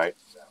them. Right?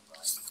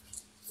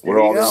 We're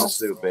all in the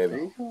soup,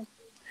 baby.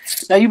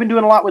 Now you've been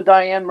doing a lot with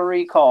Diane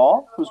Marie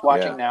Call, who's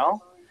watching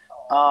now.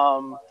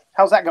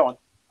 How's that going?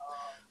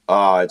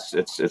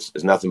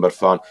 It's nothing but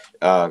fun.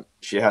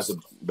 She has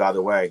by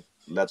the way,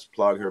 let's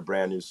plug her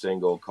brand new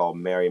single called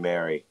Mary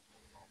Mary.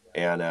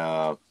 And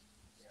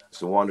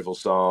it's a wonderful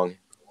song.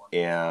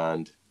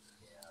 And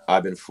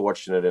I've been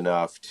fortunate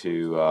enough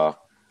to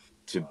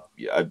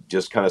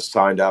just kind of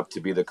signed up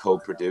to be the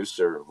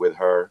co-producer with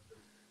her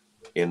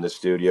in the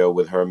studio,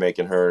 with her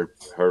making her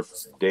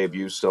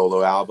debut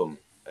solo album,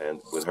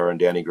 and with her and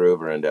Danny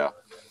Groover. And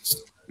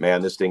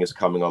man, this thing is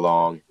coming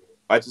along.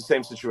 It's the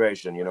same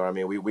situation, you know what I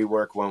mean? We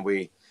work when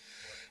we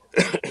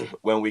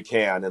when we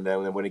can, and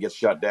then when it gets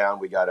shut down,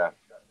 we gotta,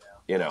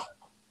 you know,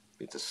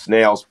 it's a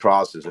snail's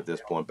process at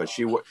this point. But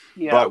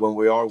but when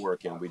we are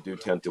working, we do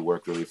tend to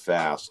work really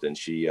fast. And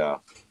she,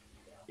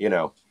 you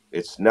know,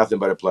 it's nothing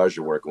but a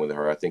pleasure working with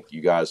her. I think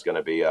you guys are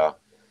gonna be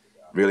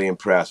really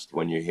impressed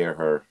when you hear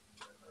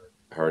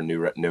her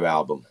new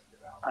album.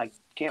 I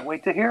can't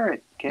wait to hear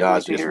it.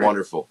 It's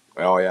wonderful.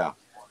 Oh yeah,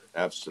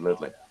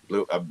 absolutely.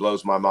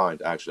 Blows my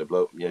mind, actually.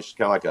 She's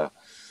kind of like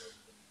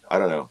I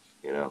don't know,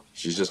 you know,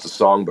 she's just a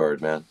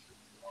songbird, man.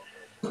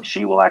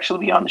 She will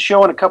actually be on the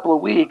show in a couple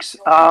of weeks.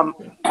 I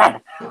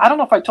don't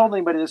know if I told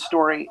anybody this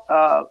story,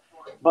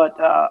 but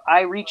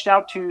I reached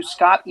out to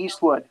Scott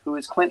Eastwood, who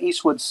is Clint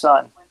Eastwood's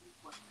son.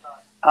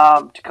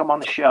 to come on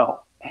the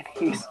show,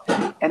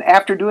 and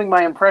after doing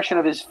my impression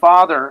of his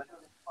father,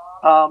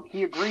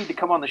 he agreed to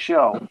come on the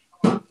show.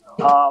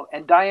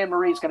 And Diane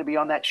Marie is going to be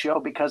on that show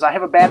because I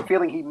have a bad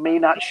feeling he may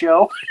not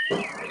show.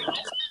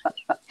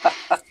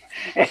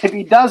 And if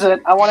he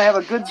doesn't, I want to have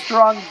a good,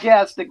 strong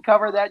guest to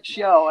cover that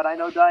show, and I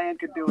know Diane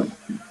could do it.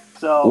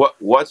 So,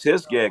 what's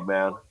his gig,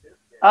 man?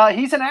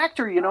 He's an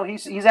actor. You know,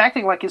 he's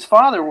acting like his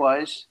father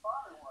was.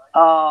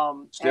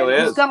 Still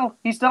is.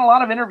 He's done a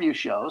lot of interview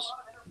shows.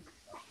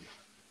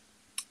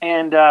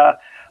 And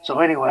so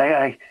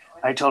anyway,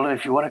 I told him,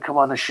 if you want to come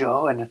on the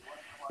show and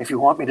if you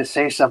want me to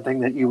say something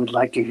that you would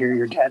like to hear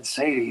your dad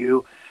say to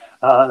you,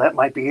 that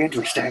might be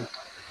interesting.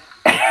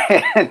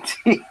 And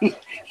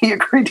he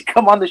agreed to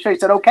come on the show. He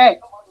said, okay.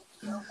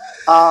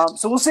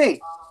 So we'll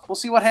see. We'll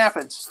see what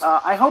happens.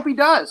 I hope he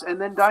does. And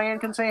then Diane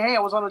can say, hey, I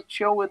was on a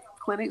show with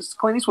Clint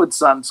Eastwood's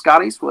son,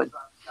 Scott Eastwood.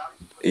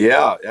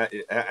 Yeah.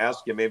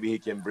 Ask him. Maybe he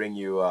can bring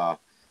you a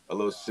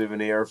little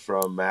souvenir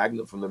from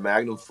the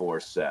Magnum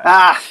Force set.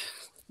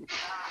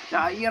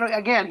 You know,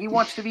 again, he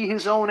wants to be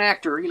his own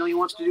actor. You know, he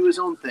wants to do his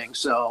own thing.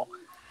 So,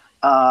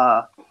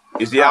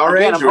 is he our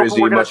age or is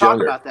he much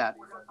younger? About that.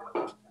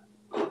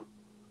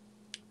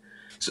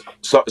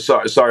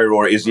 Sorry,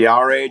 Rory. Is he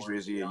our age or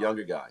is he a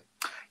younger guy?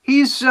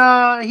 He's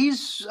a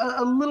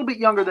little bit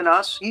younger than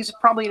us. He's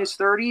probably in his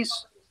 30s,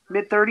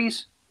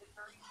 mid-30s.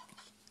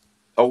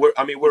 Oh,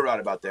 we're right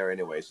about there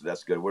anyway, so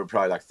that's good. We're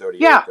probably like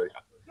 38. Yeah.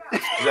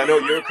 Because I know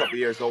you're a couple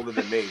years older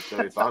than me, so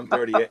if I'm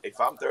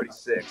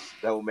 36,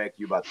 that will make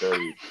you about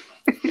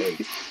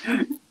 38.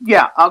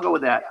 Yeah, I'll go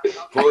with that.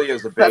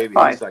 Julio's a baby.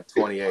 He's like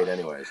 28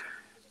 anyways.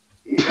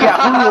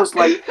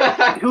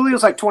 Yeah,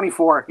 Julio's like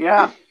 24.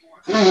 Yeah.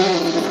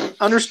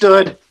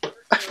 Understood.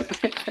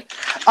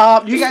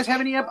 Do you guys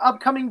have any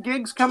upcoming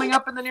gigs coming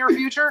up in the near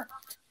future?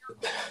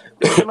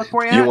 Look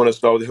for you want to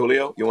start with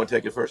Julio? You want to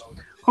take it first?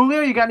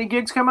 Julio, you got any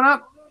gigs coming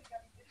up?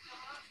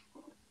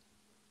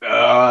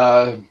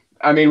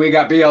 I mean, we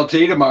got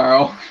BLT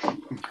tomorrow.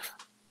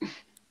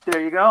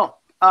 There you go.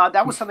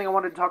 That was something I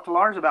wanted to talk to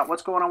Lars about.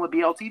 What's going on with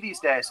BLT these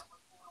days?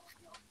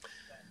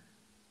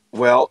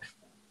 Well,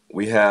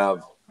 we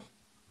have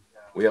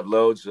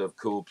loads of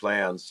cool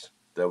plans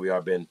that we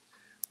have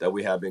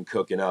been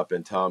cooking up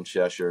in Tom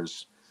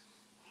Cheshire's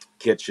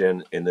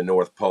kitchen in the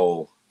North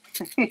Pole.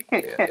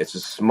 It's a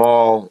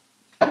small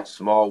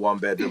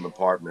 1-bedroom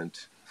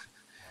apartment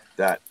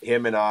that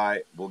him and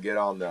I will get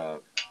on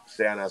the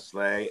Santa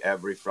sleigh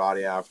every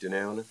Friday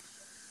afternoon,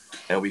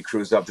 and we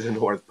cruise up to the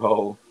North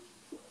Pole,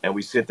 and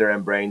we sit there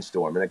and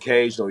brainstorm. And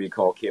occasionally we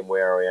call Kim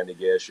Ware or Andy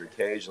Gish, or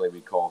occasionally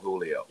we call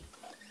Julio.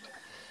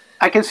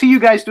 I can see you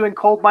guys doing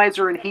Cold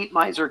Miser and Heat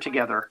Miser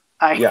together.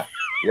 Yeah.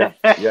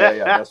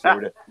 That's what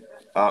we're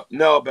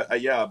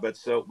doing. But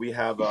so we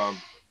have.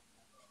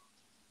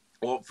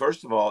 Well,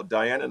 first of all,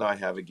 Diane and I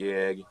have a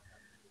gig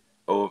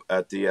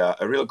at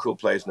a real cool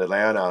place in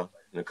Atlanta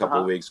in a couple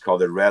of weeks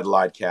called the Red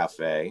Light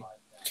Cafe.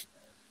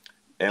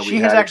 And she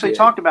has actually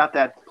talked about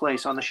that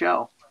place on the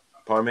show.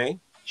 Pardon me?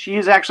 She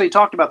has actually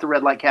talked about the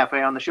Red Light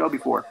Cafe on the show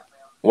before.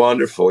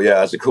 Wonderful.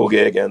 Yeah, it's a cool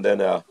gig. And then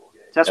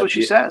that's what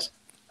she says.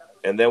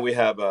 And then we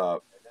have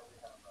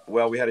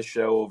we had a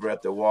show over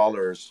at the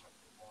Wallers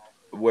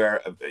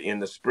where in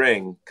the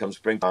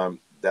springtime,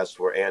 that's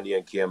where Andy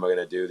and Kim are going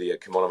to do the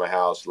Come On to My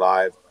House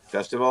live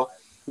festival.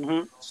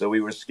 Mm-hmm. So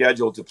we were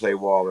scheduled to play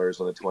Wallers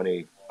on the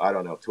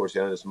towards the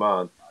end of this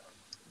month,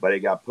 but it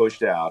got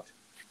pushed out.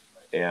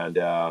 And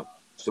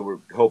so we're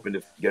hoping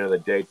to get another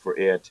date for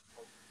it.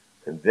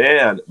 And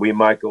then we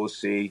might go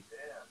see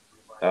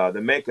the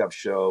makeup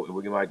show. And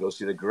we might go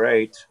see the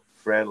great,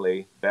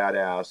 friendly,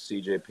 badass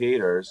CJ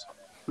Peters.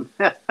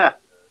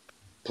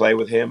 Play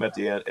with him at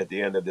the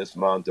end of this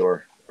month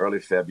or early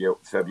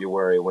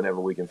February, whenever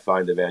we can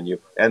find the venue.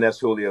 And as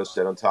Julio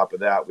said, on top of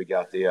that, we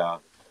got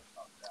the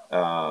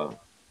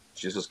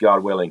Jesus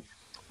God willing.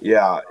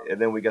 Yeah,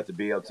 and then we got the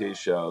BLT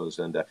shows.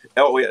 And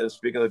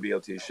speaking of the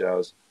BLT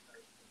shows,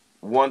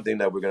 one thing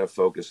that we're going to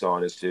focus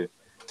on is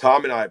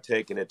Tom and I have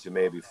taken it to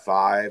maybe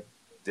 5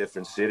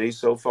 different cities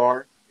so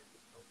far,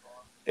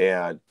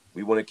 and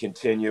we want to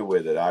continue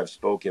with it. I've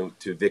spoken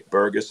to Vic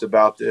Burgess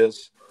about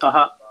this,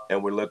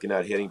 and we're looking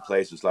at hitting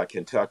places like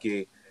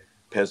Kentucky,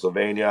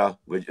 Pennsylvania,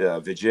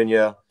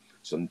 Virginia,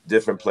 some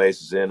different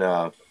places in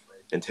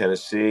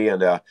Tennessee,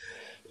 and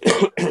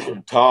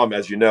Tom,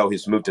 as you know,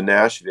 he's moved to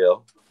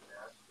Nashville,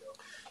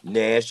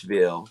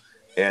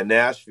 and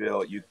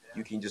Nashville,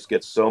 you can just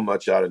get so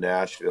much out of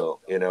Nashville,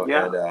 and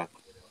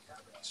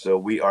so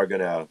we are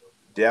going to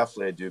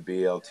definitely do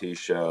BLT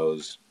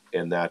shows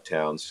in that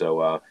town.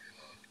 So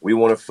we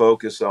want to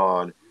focus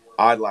on,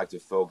 I'd like to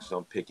focus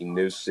on picking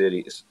new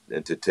cities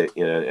and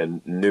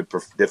and new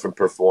different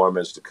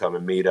performers to come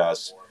and meet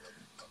us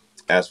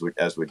as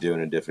we're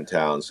doing in different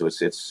towns. So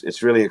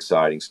it's really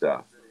exciting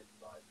stuff.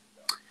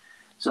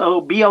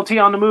 So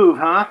BLT on the move,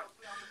 huh?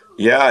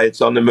 Yeah,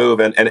 it's on the move.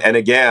 And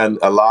again,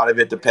 a lot of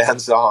it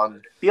depends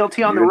on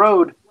BLT on the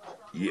road.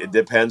 It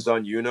depends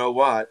on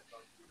what.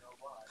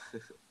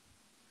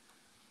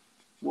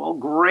 Well,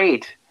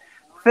 great.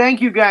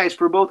 thank you guys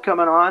for both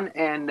coming on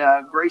and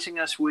gracing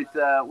us with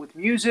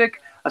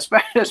music,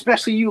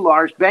 especially you,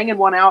 Lars, banging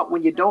one out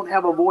when you don't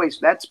have a voice.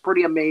 That's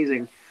pretty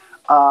amazing.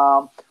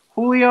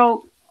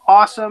 Julio,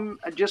 awesome.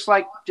 Just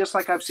like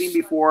I've seen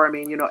before. I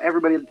mean, you know,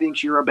 everybody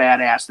thinks you're a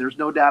badass. There's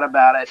no doubt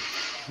about it.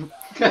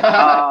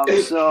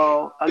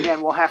 So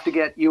again, we'll have to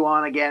get you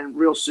on again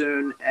real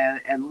soon.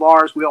 And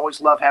Lars, we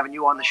always love having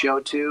you on the show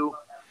too.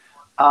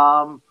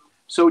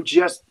 So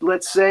just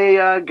let's say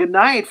good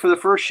night for the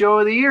first show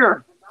of the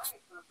year.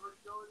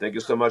 Thank you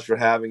so much for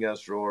having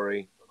us,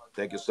 Rory.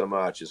 Thank you so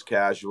much. It's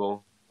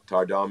Casual,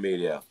 Tardon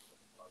Media.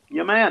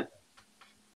 Yeah, man.